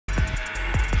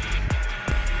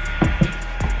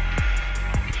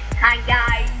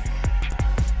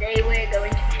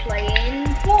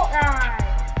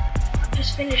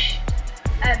finished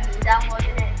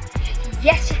downloading it.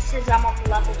 Yes, it says I'm on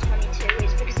level 22.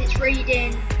 It's because it's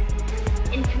reading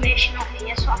information off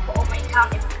here, so I put all my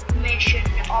account information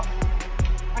off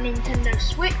my Nintendo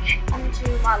Switch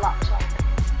onto my laptop.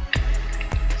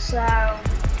 So I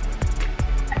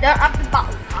don't have the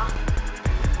battle pass.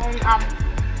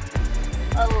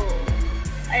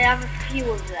 I have a few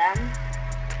of them.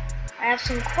 I have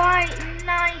some quite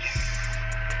nice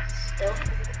stuff.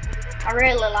 I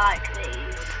really like these.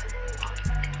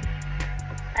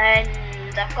 And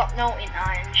I've got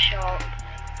 99 shop.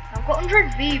 I've got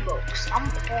 100 V-Bucks. I'm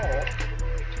poor.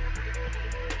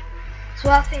 So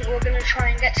I think we're going to try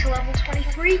and get to level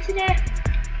 23 today.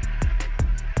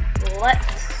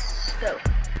 Let's go.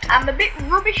 I'm a bit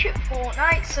rubbish at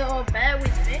Fortnite, so bear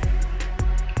with me.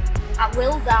 I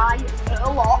will die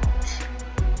a lot.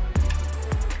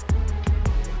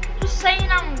 Just saying,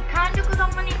 I'm kind of good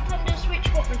on my Nintendo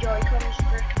Switch, but my Joy-Con's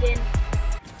drifting.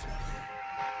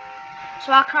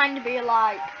 So I kind of be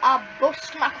like, I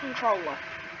bust my controller.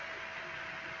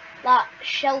 That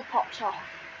shell popped off.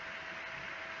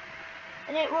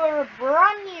 And it were a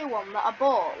brand new one that I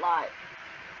bought like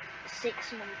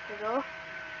 6 months ago.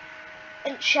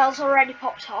 And shell's already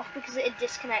popped off because it had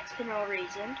disconnected for no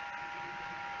reason.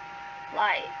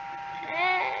 Like,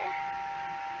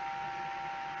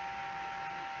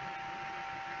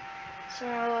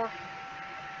 So,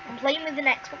 I'm playing with an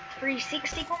Xbox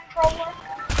 360 controller,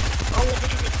 only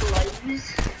because it glows.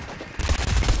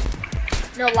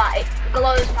 No, like, it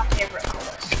glows my favourite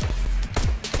colours.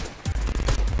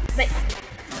 But,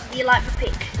 do you like my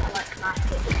pick? I like my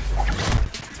pick.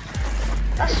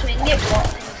 I swing it, what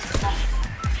things off.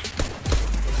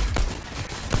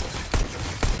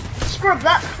 Scrub,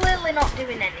 that's clearly not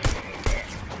doing anything, is it?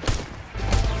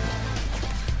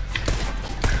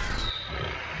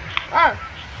 Oh,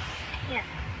 yeah.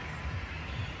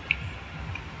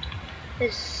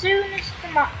 As soon as the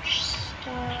match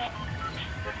starts.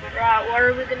 Right, where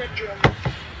are we gonna jump?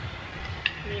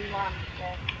 Land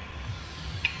then.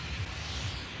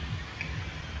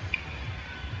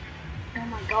 Oh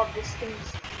my god, this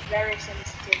thing's very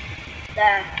sensitive.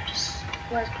 There, just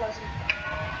where's Pleasant?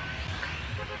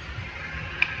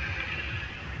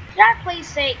 Did I play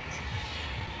 6?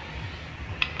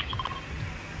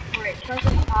 Wait,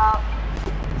 Pleasant Park.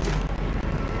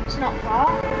 It's not far.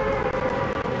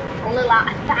 Only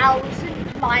like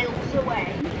 1,000 miles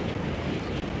away.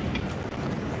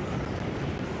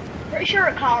 Pretty sure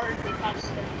a car would be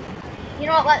faster. You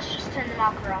know what, let's just turn the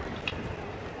marker off.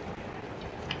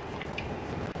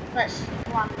 Let's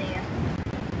land here.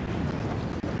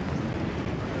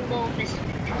 A little bit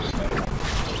interesting.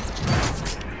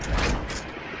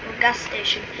 Gas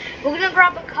station. We're gonna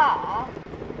grab a car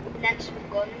and then some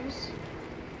guns.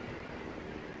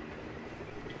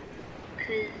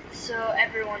 So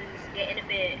everyone's getting a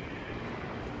bit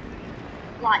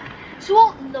like, so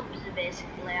all nubs are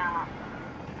basically are.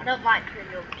 I don't like the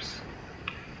nubs.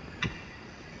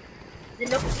 The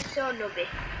nubs are so nubby.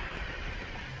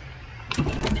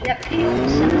 Yep, fuel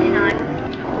 79.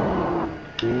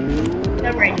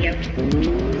 No radio.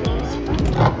 Please.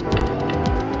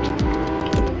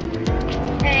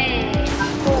 Hey,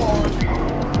 I'm bored.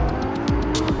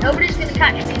 Nobody's gonna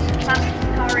catch me, it's the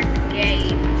fastest car in the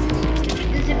game.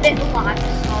 There's a bit of life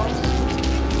source.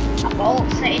 I've all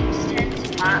settings turned to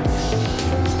max.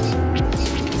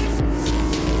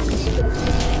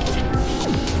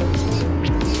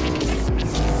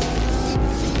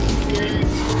 Good.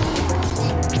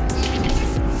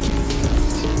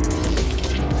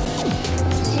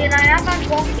 See, and I have had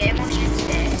one game on here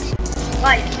today.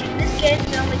 Like, this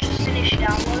game's only just finished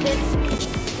downloading.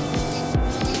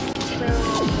 So,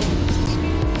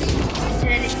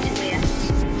 turn it to here.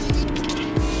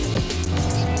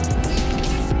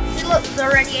 See, look, there's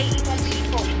already 81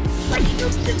 people. Like,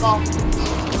 nubs are gone.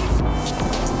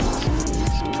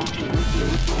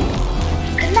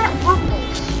 Can that rumble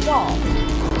stop?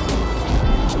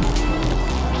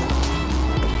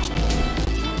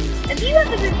 Have you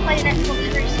ever been playing Xbox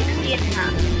 360 and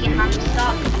your hands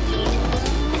start to bleed?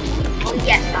 Well,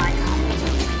 yes, I have.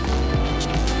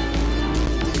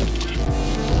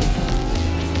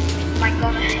 Oh my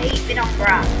god, I hate being on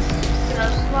grass. So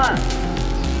slow.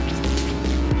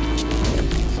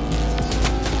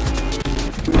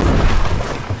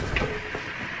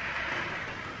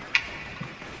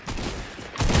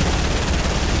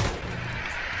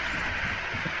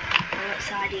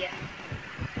 Idea.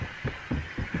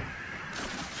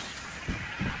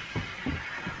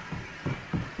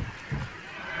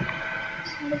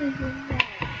 Somebody's in there.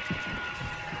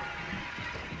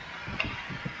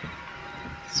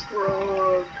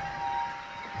 Scrub.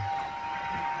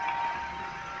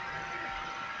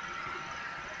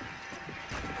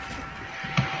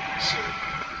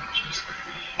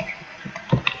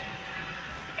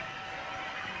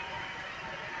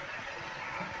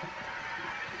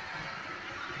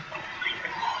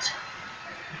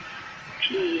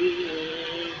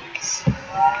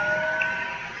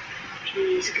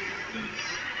 Please, please.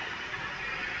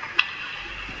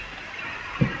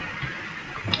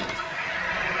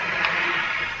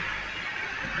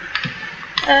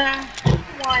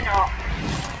 Why not?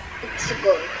 It's a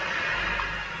gun.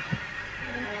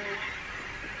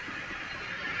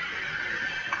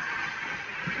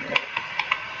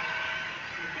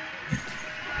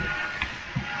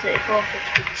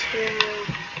 $34.52.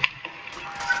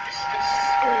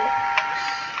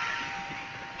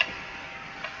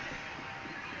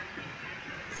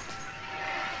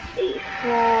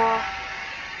 84.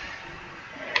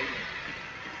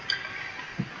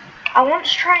 I want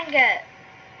to try and get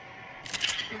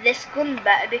this gun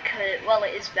better because, well,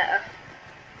 it is better.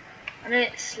 I know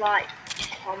it's like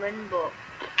common, but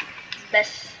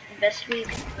it's best way you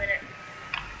can win it.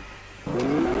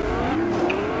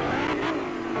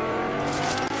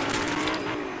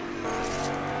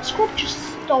 Squad just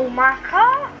stole my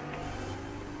car.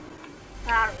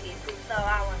 I don't use it, so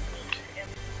I won't use it.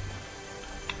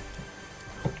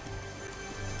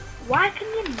 Why can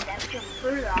you never jump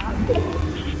through that?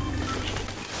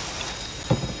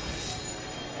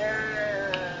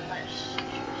 Let's just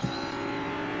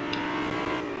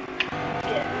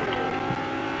get rid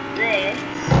of this.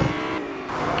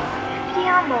 50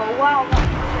 ammo, wow,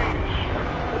 that's rich.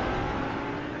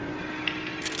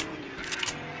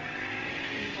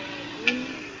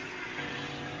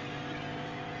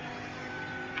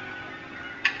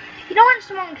 You know when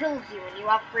someone kills you and you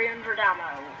have 300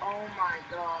 ammo? Oh my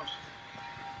god.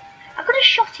 I could have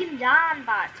shot him down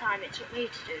by the time it took me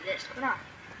to do this, couldn't I?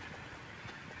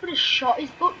 Could have shot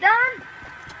his butt down.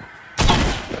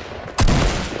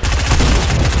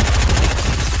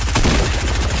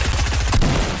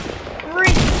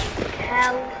 Freaking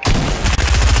hell.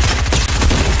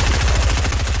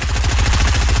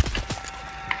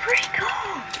 Freak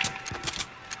off.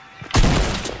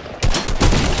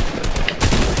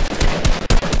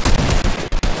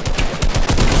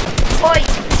 Oi.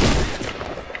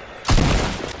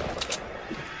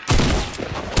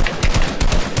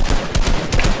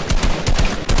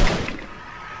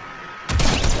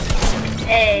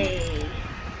 Hey,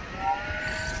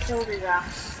 killed his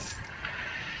ass.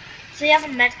 So you have a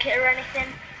medkit or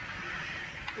anything?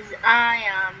 Because I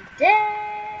am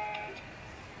dead.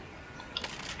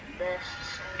 This is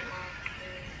so much.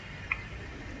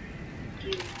 Do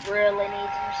you really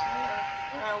need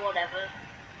some? Whatever.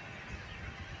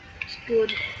 It's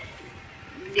good.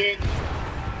 Good.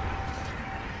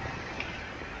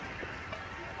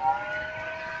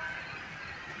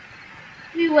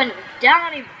 We went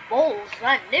down in balls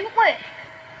then, didn't we?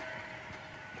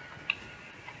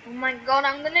 Oh my god,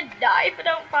 I'm gonna die if I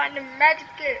don't find a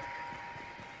medkit.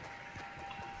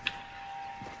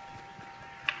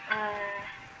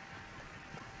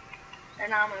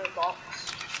 An ammo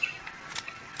box.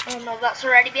 Oh no, that's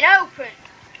already been opened.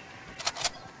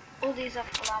 All these are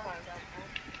full ammo, don't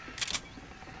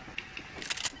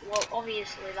they? Well,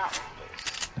 obviously that one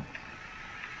does.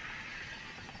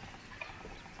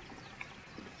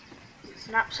 It's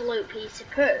an absolute piece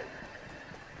of poo.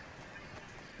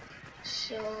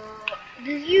 So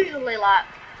there's usually like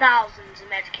thousands of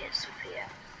medkits up here.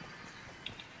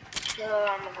 So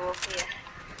I'm gonna go up here.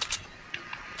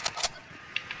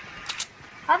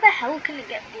 How the hell can it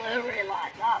get blurry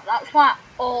like that? That's like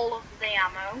all of the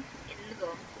ammo in the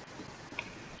gun.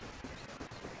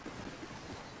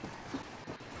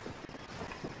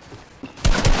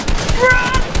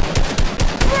 Run!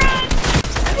 Run!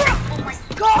 Run! Oh my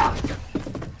god!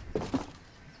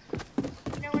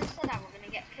 No one said I was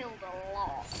gonna get killed a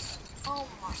lot. Oh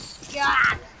my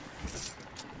god!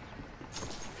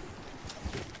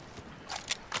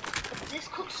 If this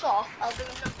cuts off, I'll do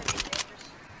another video just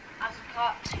as a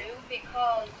part 2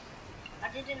 because I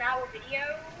did an hour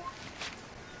video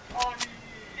on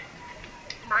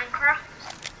Minecraft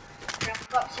and I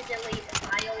forgot to delete the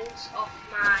files off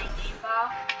my game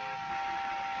bar.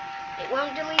 It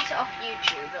won't delete it off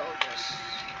YouTube, it'll just...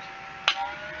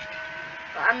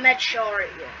 But I made sure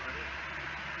it won't.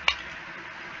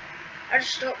 I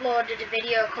just uploaded a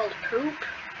video called Poop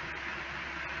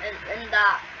and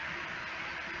that.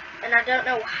 And I don't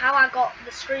know how I got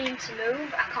the screen to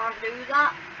move, I can't do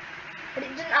that. But it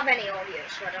didn't have any audio,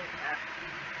 so I don't care.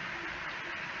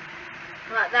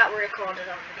 Like that were recorded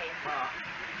on the game bar.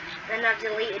 Then I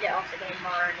deleted it off the game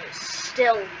bar and it's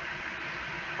still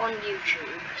on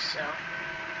YouTube, so.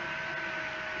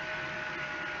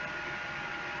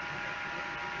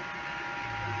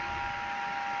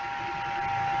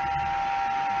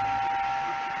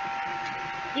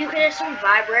 You can hear some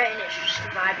vibrating, it's just a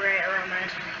vibrator I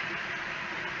made.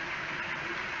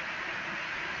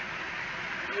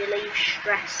 Relieve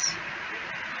stress.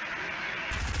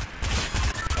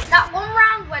 That one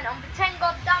round went on for 10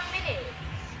 goddamn minutes.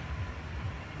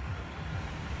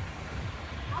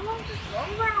 How long does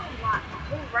one round like? A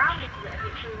whole round of a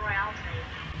victory royale take?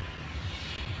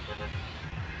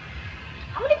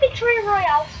 How many victory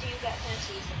royales do you get per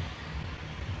season?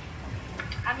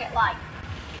 I get like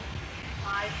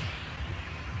 5.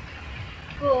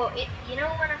 But you know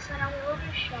when I said I will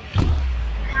be showing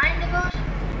kind of good?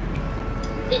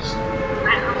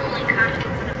 I'm only kind of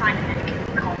going to find a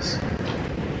medkit because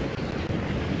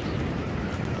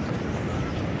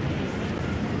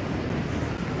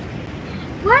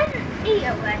when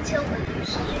where Tilted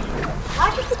used to be, why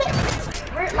did you get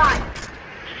it? Where it like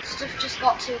stuff just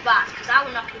got too bad because I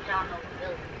was knocking down all the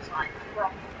buildings like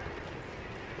proper.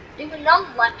 There were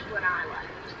none left when I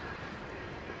left.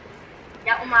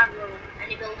 That was my rule.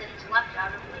 Any buildings left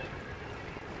out of me.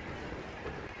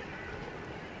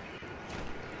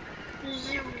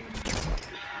 Zoom.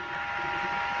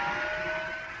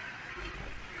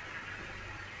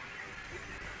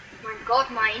 My god,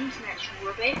 my internet's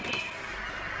rubbish.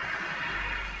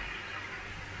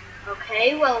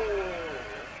 Okay, well,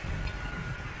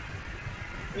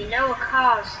 we know a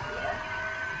car's here.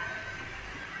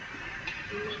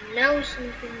 And we know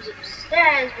something's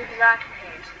upstairs because I can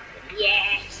hear something.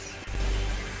 Yes!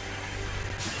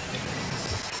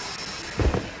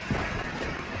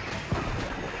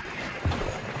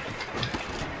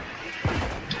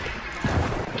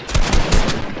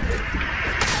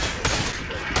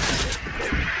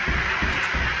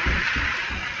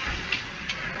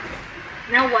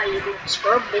 Now why are you going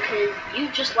scrub? Because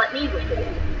you just let me win.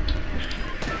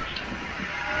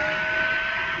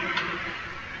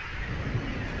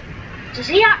 Does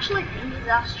he actually think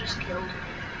that's just killed me?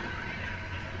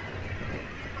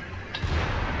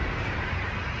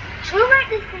 Should we make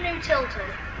this the new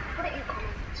Tilted? Put it in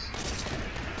comments.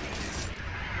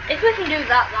 If we can do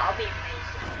that, that'll be amazing.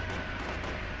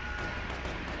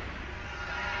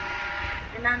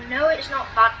 And I know it's not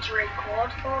bad to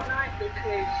record Fortnite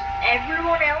because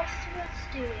everyone else was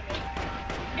doing it.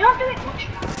 You don't do it much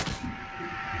now.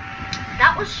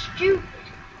 That was stupid.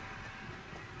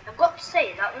 I've got to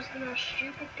say, that was the most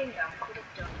stupid thing that I could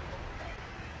have done.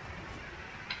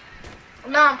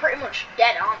 Well, now I'm pretty much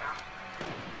dead, aren't I?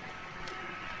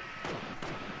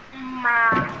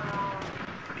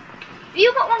 Have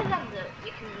you got one of them that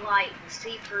you can, like,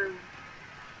 see through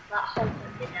that hole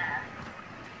in there?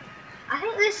 I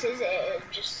think this is it,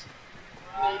 just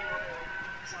need one.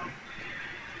 So.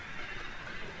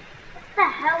 What the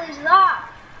hell is that?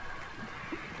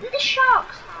 Look at the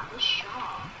sharks, man, the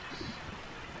sharks.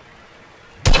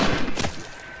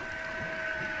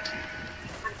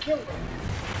 I killed him.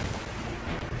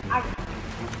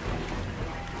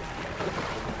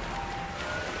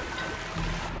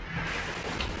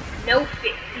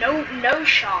 No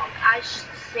shark, I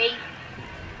say,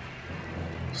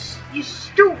 you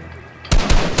stupid.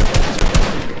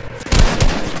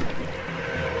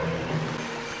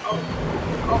 Oh my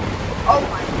god. Oh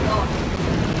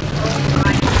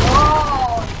my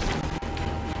god.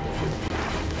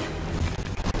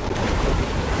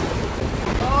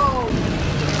 Oh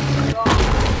my god.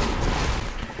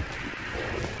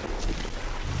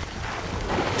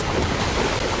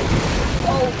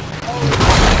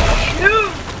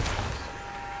 Shoot.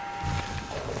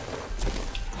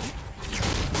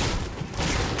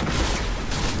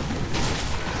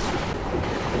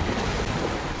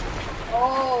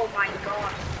 Oh my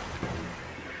god.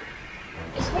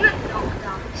 It's gonna knock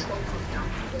down this whole down.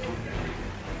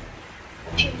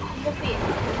 Jim, come up here.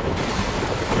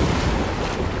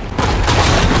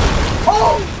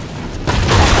 Oh!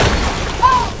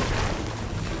 Oh!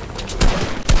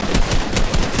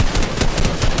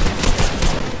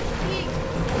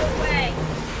 No way.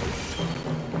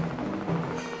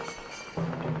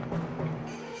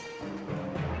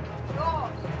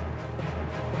 God.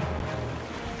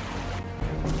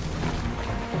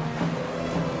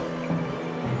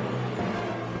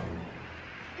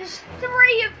 There's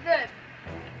 3 of them!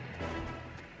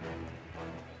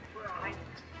 Right.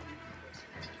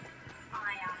 I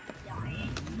am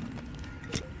dying.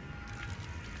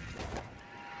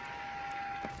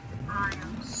 I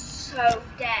am so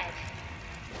dead.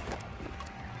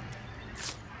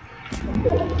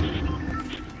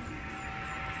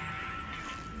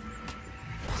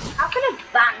 How can a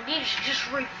bandage just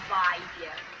revive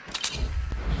you?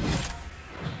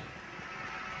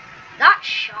 That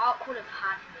shark would have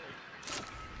had me.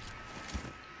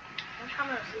 I'm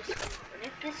trying to see this one. And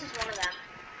if this is one of them,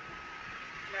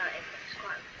 no, it's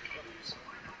quite good. So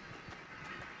why not?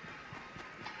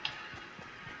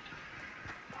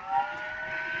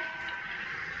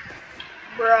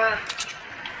 Bruh.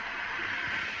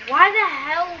 Why the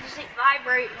hell does it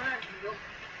vibrate when I jump?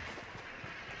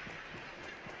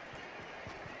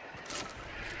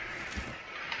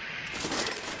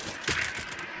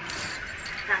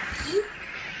 Thank you.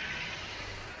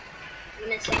 I'm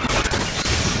gonna take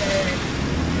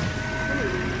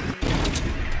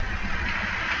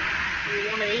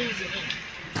one of these in it.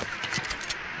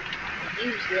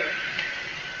 Use this.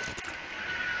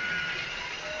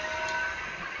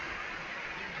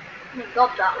 Oh my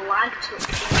god, that lag took me.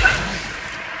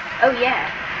 Oh yeah.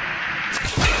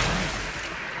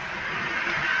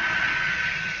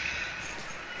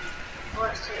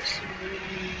 Let's take some of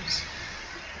these.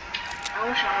 I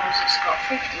wish I was just got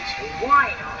 52. Why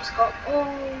not? It's got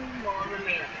all more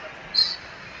remains.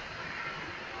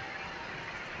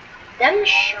 Them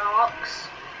sharks.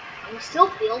 I can still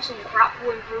feel some crap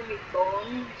going through my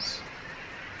bones.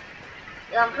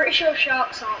 Yeah, I'm pretty sure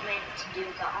sharks aren't meant to do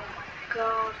that. Oh my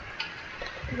god.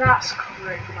 That's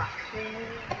covering my thing.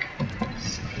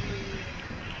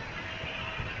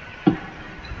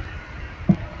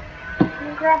 Can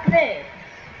you grab this?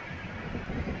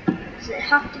 Does it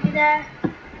have to be there?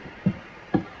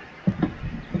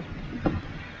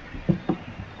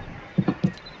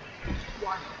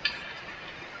 Why not?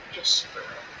 Just for it.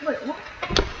 Wait, what?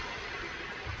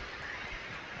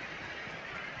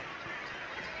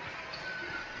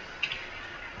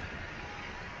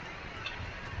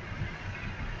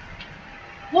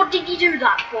 What did you do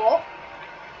that for?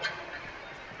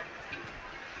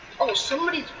 Oh,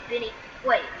 somebody's been in.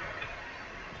 Wait.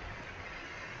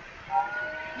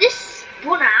 This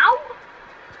spun out?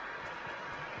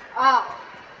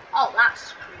 Oh,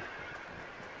 that's cool.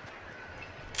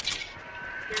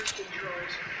 Empty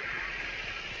drawers.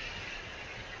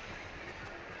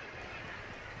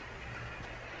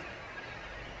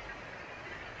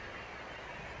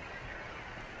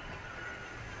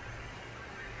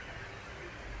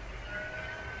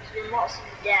 There's been lots of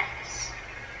deaths.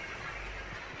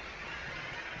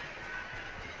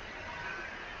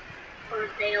 Or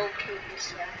they all killed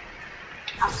this guy.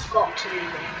 I've got to do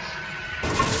this.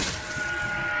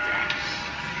 Yes.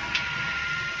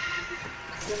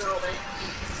 All this.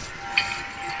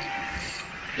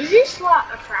 Is this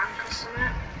like a prank or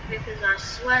something? Because I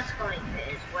swear to God it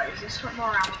is. What is this? What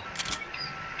more ammo than this?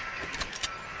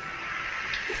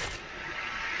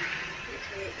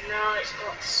 No, it's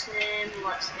got slim.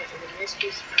 Let's get rid of this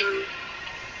piece of proof.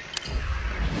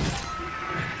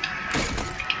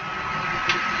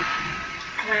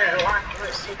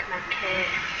 Let's take my kit.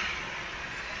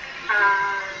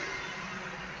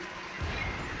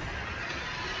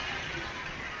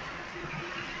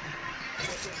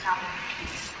 Take this out.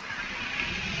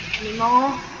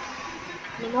 Anymore?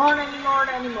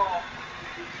 Anymore.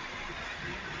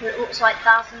 It looks like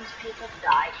thousands of people have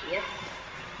died here.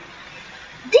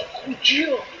 Did you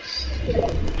just?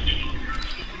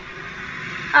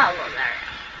 Oh, look there.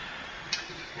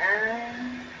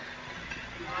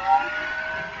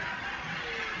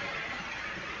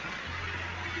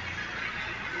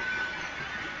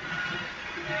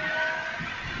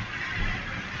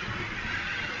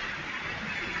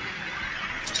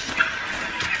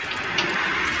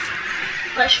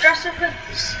 Let's dress up with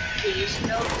these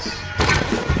notes.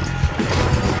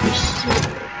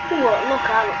 Ooh, look,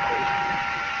 I look cool.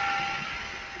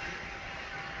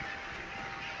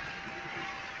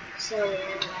 So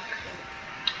yeah,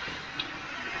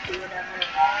 do whatever.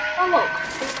 Oh look,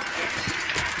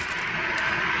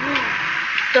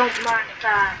 don't mind if I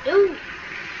do.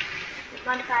 Don't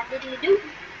mind if I diddly do.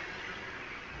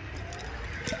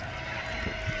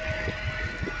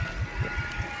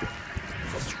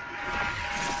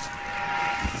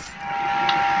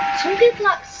 Some people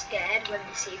are scared when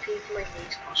they see people in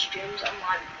these costumes. I'm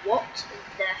like, what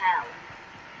the hell?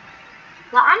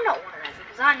 Like, I'm not one of them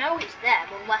because I know it's them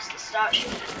unless they start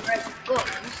shooting red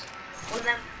guns.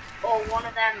 One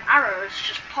of them arrows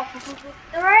just pop up with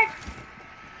their head.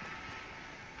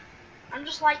 I'm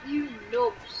just like, you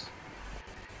nubs.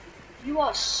 You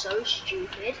are so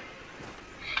stupid.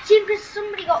 See, because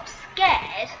somebody got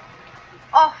scared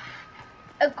off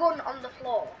a gun on the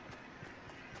floor.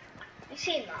 Have you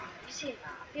seen that? I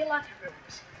feel like everyone's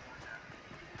seen that.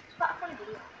 It's quite a funny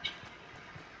video.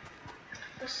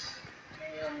 Just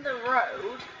stay on the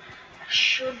road. I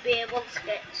should be able to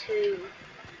get to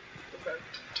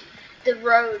the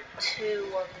road to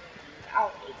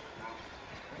I'll even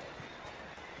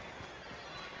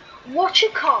know. Watch a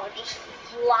car just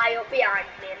fly up behind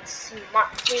me and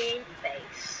smack me in the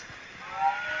face.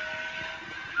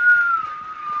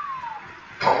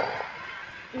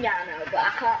 Yeah, I know, but I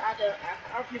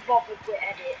can't be bothered with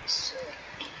edits. So.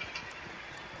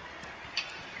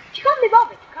 You can't be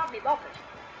bothered.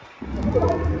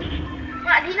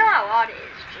 Well, do you know how hard it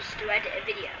is just to edit a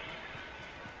video?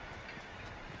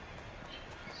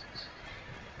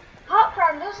 Park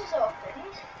Rounders is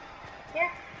opened.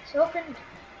 Yeah, it's opened.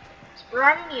 It's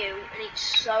brand new and it's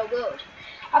so good.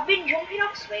 I've been jumping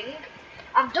off swing.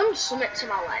 I've done something to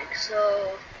my leg,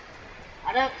 so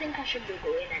I don't think I should be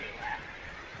going anywhere.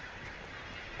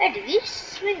 Hey, do these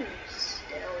swings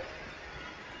still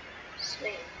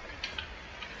swing?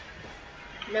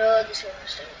 No, this one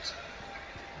still doesn't.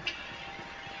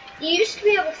 You used to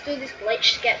be able to do this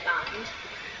glitch to get banned.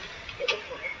 It was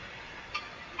funny.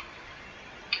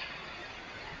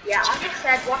 Yeah, as I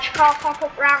said, watch a car pop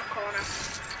up round corner.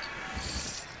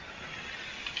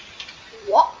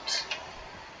 What?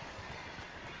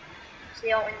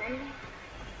 See what I mean?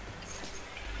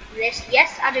 This,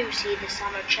 yes, I do see this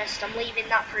ammo chest. I'm leaving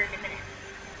that for in a minute.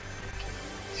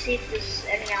 See if there's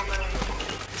any ammo.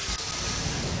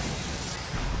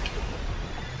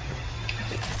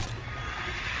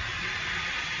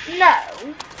 No.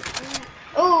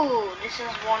 Oh, this is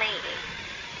 180.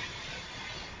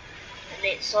 And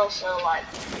it's also like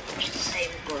the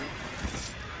same gun.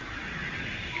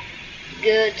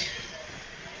 Good.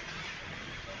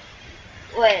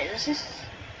 Wait, is this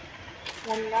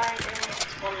 190?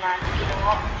 It's 190. You know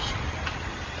what?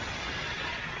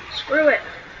 Screw it.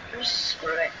 Just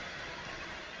screw it.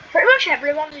 Pretty much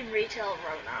everyone's in retail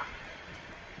right now.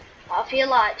 I feel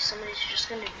like somebody's just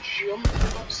gonna jump.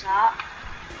 What's that?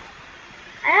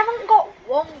 I haven't got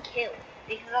one kill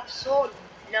because I've saw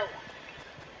no one.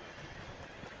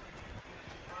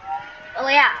 Well,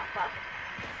 yeah, but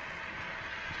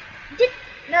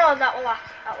no, that will last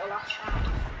round.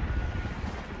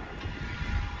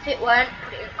 If it weren't,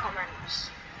 put it in the comments.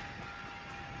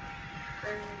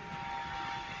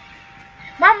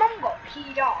 My mum got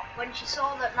peed off when she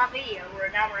saw that my video were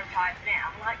an hour and 5 minutes.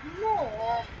 I'm like,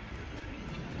 no,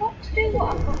 I've got to do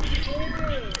what I've got to do.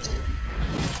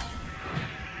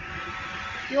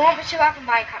 If you want me to, I can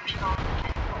buy a capture card and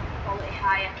make quality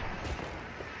higher.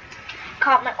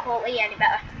 Can't make quality any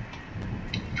better.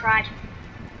 Tried.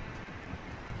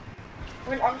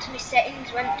 Went on to my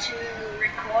settings, went to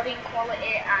recording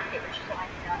quality, and it was just like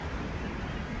that.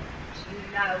 So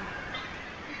you know.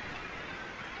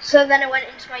 So then I went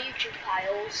into my YouTube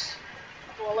files,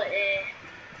 quality,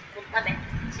 wouldn't let me,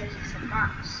 it says it's a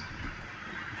max.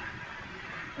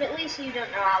 But at least you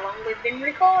don't know how long we've been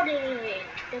recording.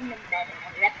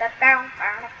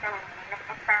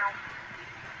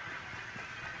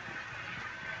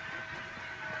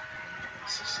 My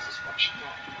sister's watching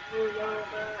that movie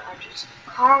over, I just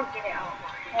can't get it out of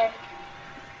my head.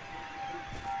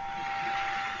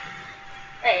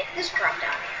 Hey, this crap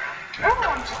down here. I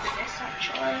want to do this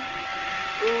actually.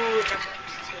 Ooh, I'm going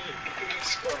to take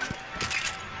this one.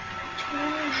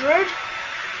 200.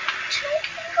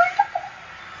 200.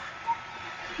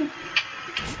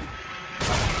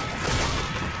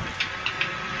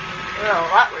 Well,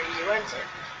 that was easy, wasn't it?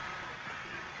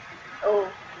 Oh.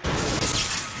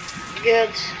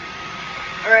 Good.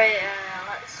 Alright,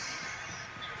 let's...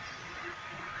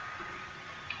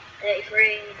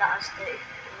 33, that's 33.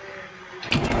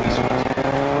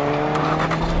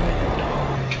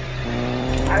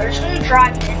 I'm just going to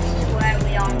drive this to where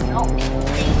we are not in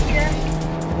danger.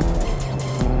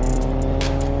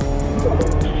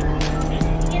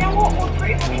 You know what, we're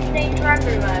pretty much in danger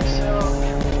everywhere, so...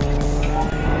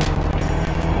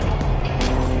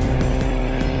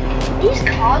 These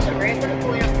cars are really good at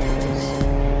going up hills.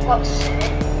 What's it?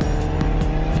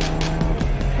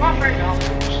 My friend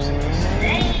offers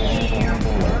damn,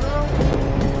 bro.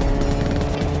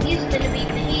 He's gonna be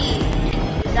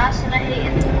peeved. That's what I hate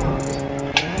in the cars.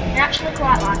 I actually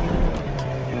quite like him.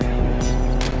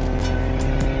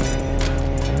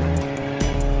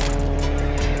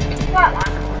 Quite like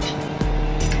him actually.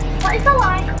 What is a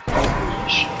like?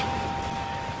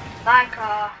 Like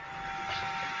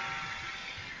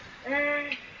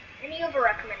any other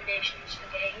recommendations for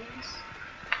games?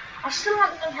 I still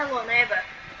haven't done Hello Neighbour. I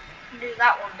can do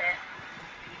that one day.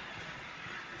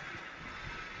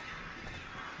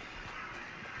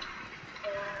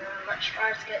 Let's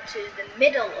try to get to the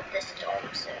middle of this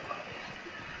storm circle.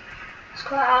 It's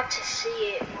quite hard to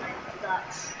see it when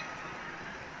that's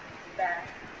there.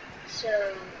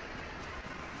 So,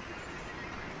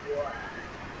 what?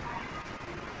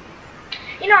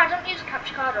 You know, I don't use a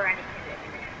capture card or anything.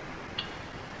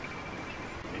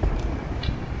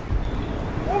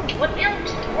 Oh, what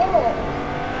else? Oh.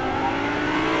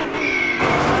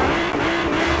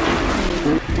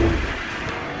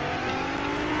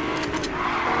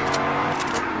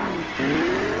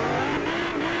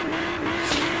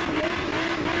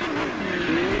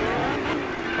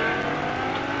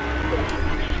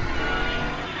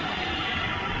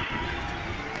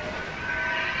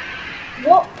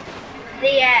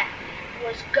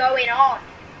 going on?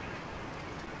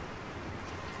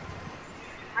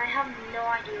 I have no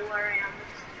idea where I am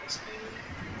with this thing.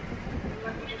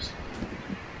 Let me just...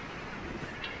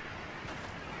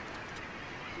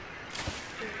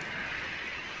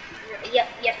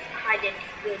 Yep, hiding.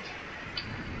 Good.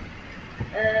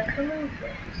 Can we move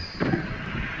this?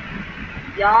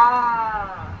 Yes.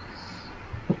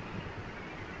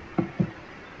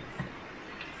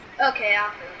 Okay,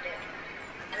 I'll move it.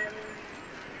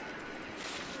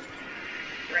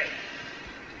 Right.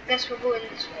 Guess we're going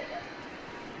this way then.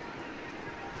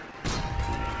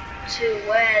 To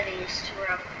where these two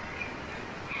are.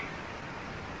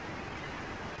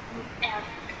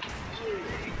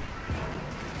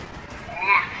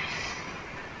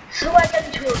 So I went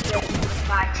to a room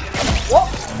fighting. What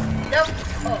the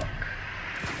fuck?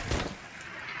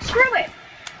 Screw it!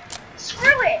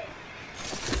 Screw it!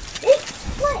 This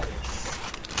place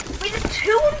with a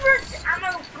 200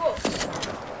 ammo gun.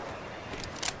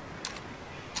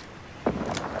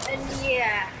 And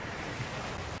yeah.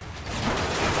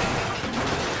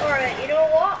 Alright, you know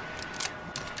what?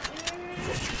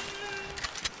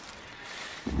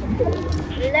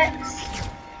 Let's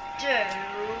do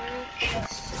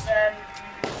just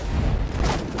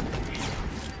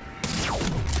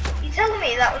you telling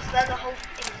me that was there the whole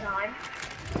time?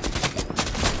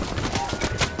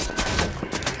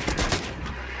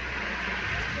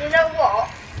 You know what?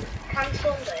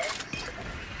 Cancel this.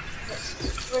 Let's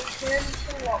return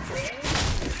to lobby.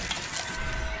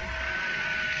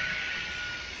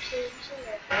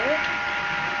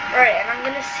 Right, and I'm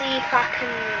gonna see if I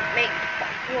can make the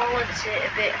quality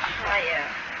a bit higher.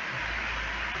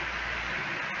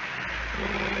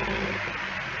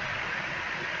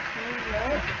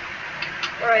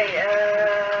 Right,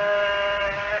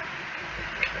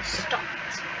 stop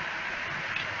it.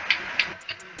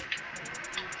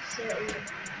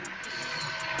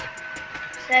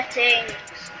 Settings.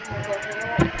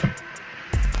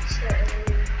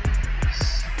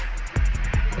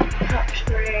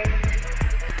 Capturing.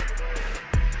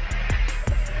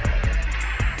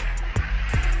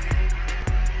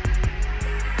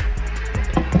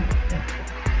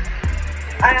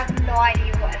 I have no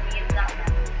idea what any of that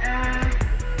meant.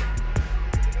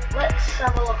 Let's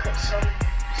have a look at some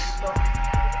stuff.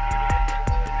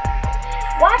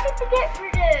 Why did they get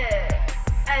rid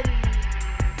of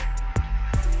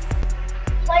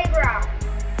playground?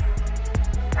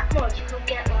 That much you could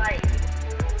get like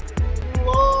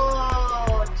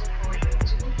loads of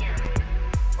points, wouldn't you?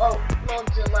 Well,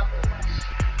 loads of levels.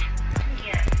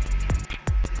 Yeah.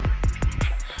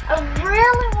 I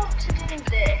really want to do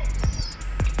this.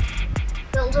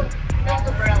 Build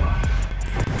umbrella.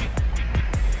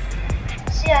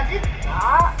 See, I did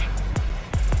that.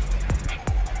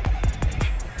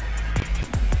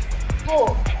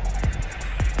 But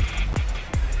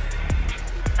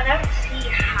I don't see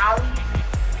how you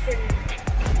can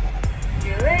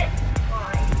do it.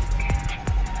 Like,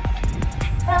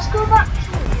 let's go back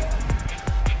to it.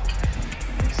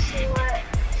 And see what.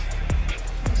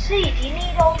 See, do you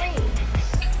need all these?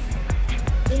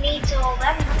 You need all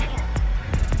them, don't you?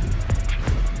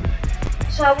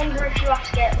 So I wonder if you have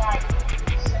to get like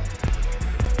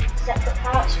separate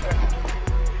parts for it.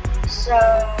 So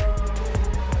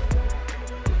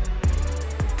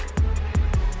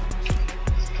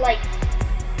let's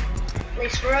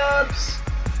place rubs.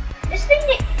 This thing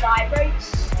it vibrates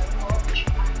so much.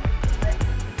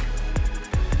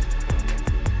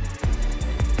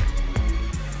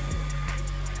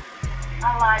 I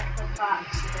like the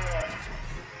fact that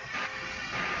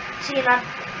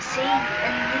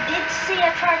and you did see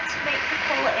I tried to make the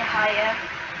quality higher.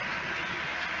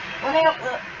 When I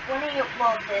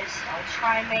upload this, I'll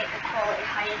try and make the quality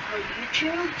higher for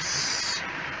YouTube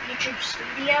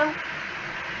Studio.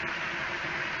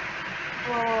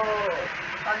 But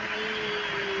I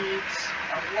need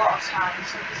a lot of time,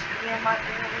 so this video might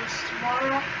be released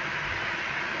tomorrow,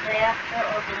 the day after,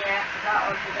 or the day after that,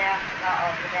 or the day after that,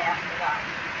 or the day after that.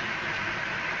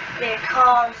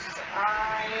 Because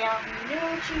I am new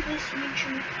to this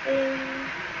YouTube thing.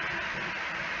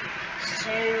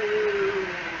 So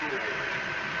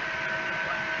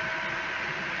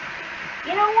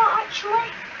you know what, actually?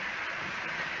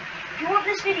 If you want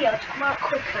this video to come out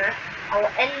quicker, I'll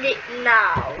end it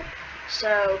now.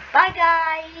 So, bye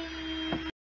guys!